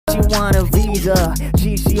She want a visa,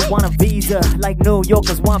 she want a visa. Like New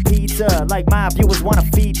Yorkers want pizza, like my viewers want a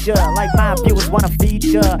feature, like my viewers want a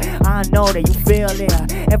feature. I know that you feel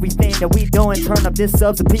it. Everything that we doing, turn up this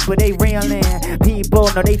subs to people they reeling. People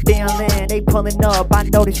know they feeling, they pulling up. I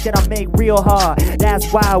know this shit I make real hard.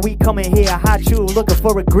 That's why we coming here, Hachu, looking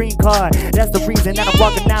for a green card. That's the reason that I'm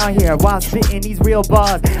walking down here while spitting these real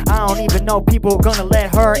bars. I don't even know people gonna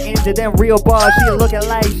let her into them real bars. She looking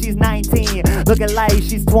like she's 19, looking like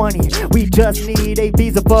she's 20. We just need a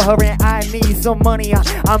visa for her and I need some money.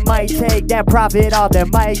 I might take that profit off,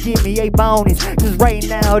 that might give me a bonus. Cause right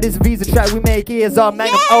now this visa track we make is all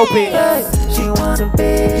magnum open. She wants a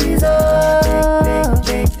visa.